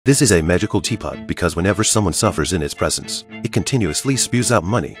This is a magical teapot because whenever someone suffers in its presence, it continuously spews out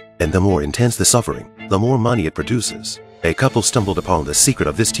money, and the more intense the suffering, the more money it produces. A couple stumbled upon the secret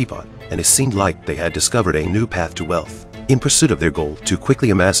of this teapot, and it seemed like they had discovered a new path to wealth. In pursuit of their goal to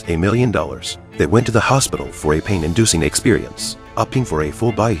quickly amass $1 million, they went to the hospital for a pain-inducing experience, opting for a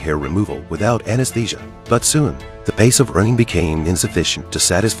full body hair removal without anesthesia. But soon, the pace of earning became insufficient to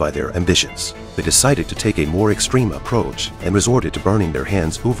satisfy their ambitions. They decided to take a more extreme approach and resorted to burning their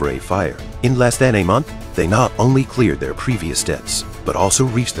hands over a fire. In less than a month, they not only cleared their previous debts, but also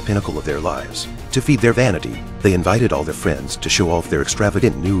reached the pinnacle of their lives. To feed their vanity, they invited all their friends to show off their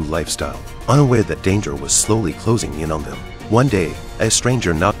extravagant new lifestyle, unaware that danger was slowly closing in on them. One day, a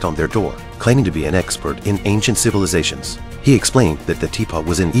stranger knocked on their door, claiming to be an expert in ancient civilizations. He explained that the teapot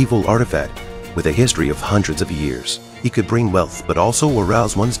was an evil artifact with a history of hundreds of years. It could bring wealth but also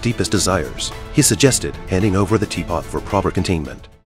arouse one's deepest desires. He suggested handing over the teapot for proper containment.